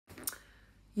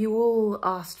You all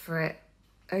asked for it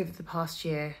over the past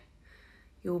year.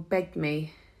 You all begged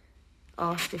me,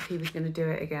 asked if he was going to do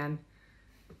it again.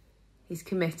 He's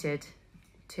committed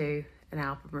to an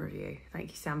album review.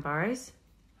 Thank you, Sam Burrows.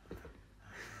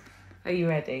 Are you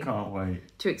ready? Can't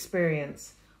wait. To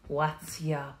experience What's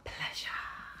Your Pleasure?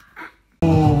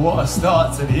 Oh, what a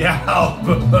start to the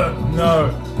album.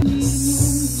 No.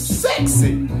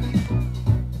 Sexy.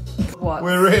 What's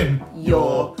We're in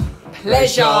your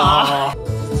pleasure?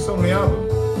 Song on the album.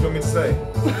 What do you want me to say?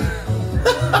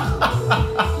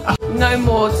 No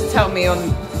more to tell me on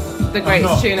the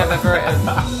greatest tune I've ever written.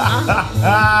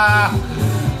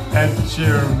 Ed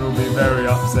Sheeran will be very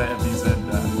upset if he said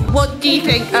that. What do you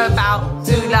think about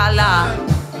Ooh La La?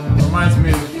 Reminds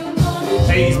me of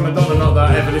 80s Madonna, not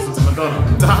that I ever listened to Madonna.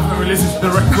 I haven't really listened to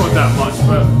the record that much,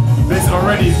 but this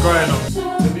already is growing on.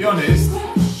 To be honest,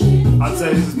 I'd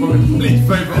say this is probably my least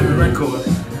favourite on the record.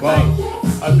 But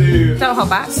I do Don't hold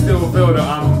back. Still feel that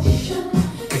I'm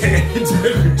getting into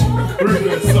a groove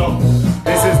of the song.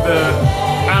 This is the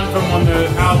anthem on the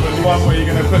album, the one where you're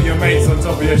going to put your mates on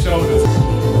top of your shoulders.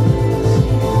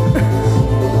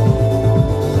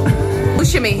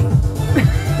 Shimmy.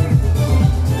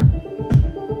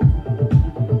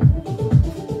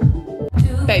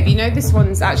 Babe, you know this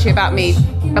one's actually about me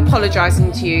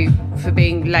apologising to you for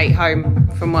being late home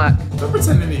from work. Don't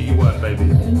pretend that you work, baby.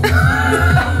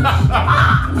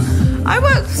 I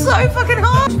work so fucking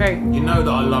hard. You know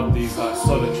that I love these like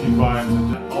solitary vibes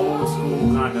and that old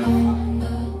school kind of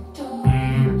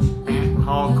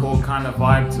hardcore kind of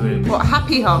vibe to it. What,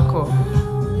 happy hardcore?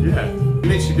 Yeah.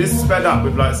 Literally, this is sped up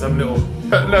with like some little...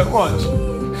 Look, watch.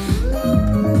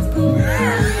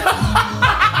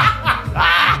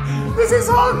 This is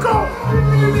hardcore.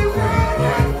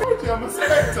 I'm a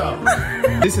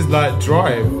spectre. This is like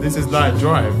Drive. This is like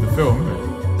Drive, the film, isn't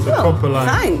it? It's a proper like...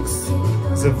 Thanks.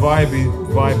 It's a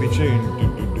vibey tune.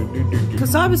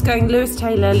 Because I was going Lewis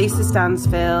Taylor, Lisa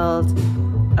Stansfield,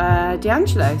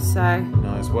 D'Angelo, so...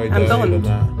 No, it's way dirtier than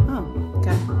that. Oh,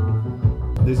 okay.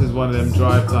 This is one of them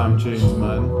drive time tunes,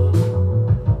 man.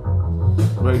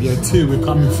 Radio 2, we're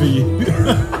coming for you.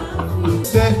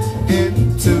 Step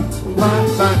into my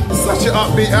life. It's such an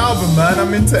upbeat album, man.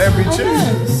 I'm into every tune.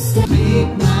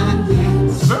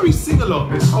 It's very sing-along,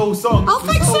 this whole song. Oh,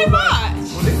 thanks so much.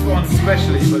 Well, this one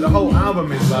especially, but the whole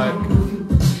album is like...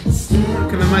 I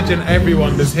can imagine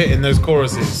everyone just hitting those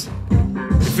choruses.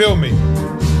 You feel me?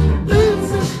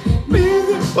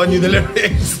 I knew the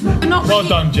lyrics. Well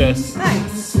done, Jess.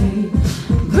 Thanks.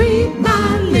 Read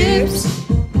my lips.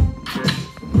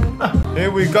 Here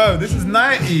we go. This is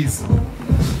 90s.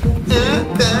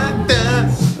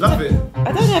 Love it.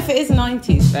 I don't know if it is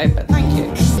 90s though, but thank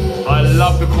you. I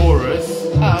love the chorus.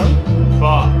 Oh.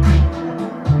 But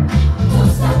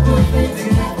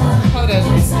Hold on.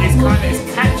 it's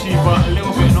catchy but a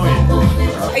little bit annoying.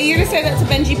 Are you going to say that to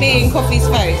Benji B in Coffee's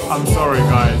face? I'm sorry,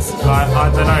 guys. Like, I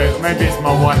don't know. Maybe it's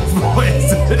my wife's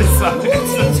voice. What are you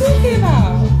talking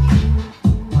about?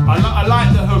 I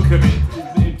like the hook of it.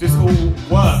 It just all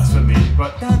works for me.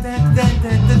 But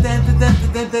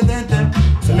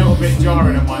it's a little bit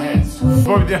jarring in my head.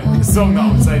 Probably the only song that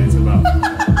I would say this about.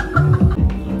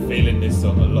 I'm feeling this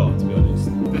song a lot, to be honest.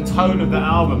 The tone of the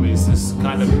album is this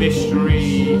kind of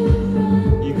mystery.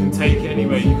 You can take it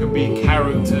anywhere. You can be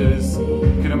characters.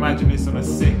 You can imagine this on a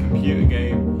sick computer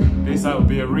game. This would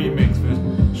be a remix for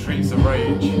Streets of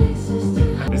Rage.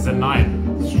 It's a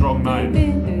 9, strong 9.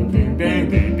 Ding, ding, ding,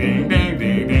 ding, ding,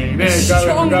 ding, ding.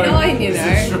 Strong 9, you know.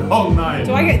 It's a strong 9.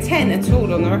 Do I get 10 at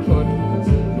all on the record?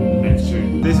 Next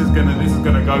tune. This is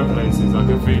gonna go places. I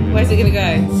can feel it. Where's it gonna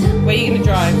go? Where are you gonna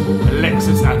drive? A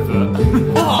Lexus advert.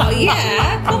 Oh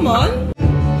yeah, come on.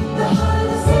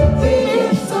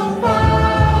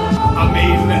 I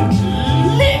mean,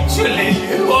 literally,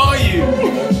 who are you?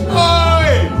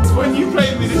 Oi! When you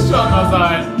played me this song, I was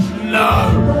like,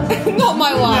 no. Not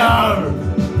my wife.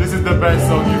 No. This is the best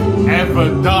song you've ever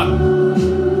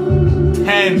done.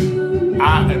 10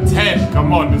 out of 10.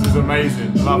 Come on, this is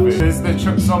amazing. Love it. This is the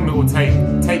song that will take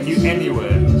you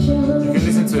anywhere. You can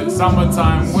listen to it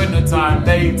summertime, wintertime,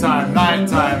 daytime,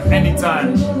 nighttime,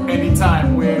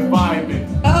 anytime, we're vibing.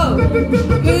 Oh,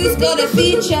 who's got a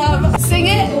feature? Sing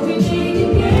it.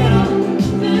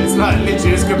 It's like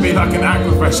literally, this could be like an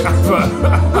Aquafresh advert.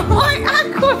 Like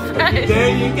Aquafresh.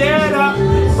 There you get up,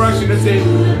 brushing the teeth,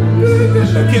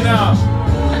 looking out,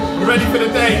 you ready for the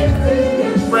day?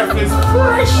 Breakfast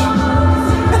fresh.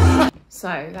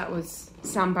 So that was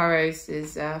Sam Burrows'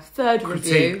 third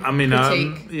review. I mean,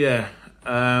 critique. yeah,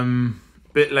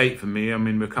 bit late for me. I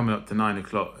mean, we're coming up to 9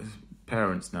 o'clock.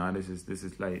 Parents now. This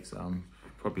is late, so I'm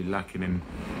probably lacking in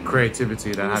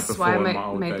creativity that I had before in my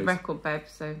old days. This is why I made the record, babe,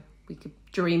 so we could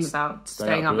dream about Stay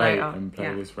staying up late later. And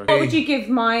play this record. What would you give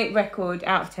my record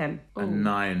out of 10? A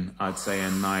 9. I'd say a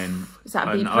 9. Is that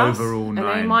a B+? An overall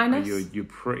 9. A minus? You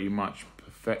pretty much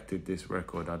perfected this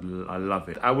record. I love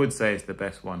it. I would say it's the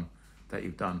best one that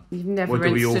you've done. You've never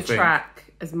rinsed a track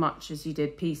as much as you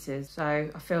did pieces, so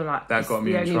I feel like that got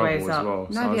me in trouble as well.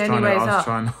 No, the only way is up.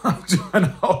 I was trying to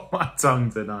hold my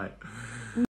tongue tonight.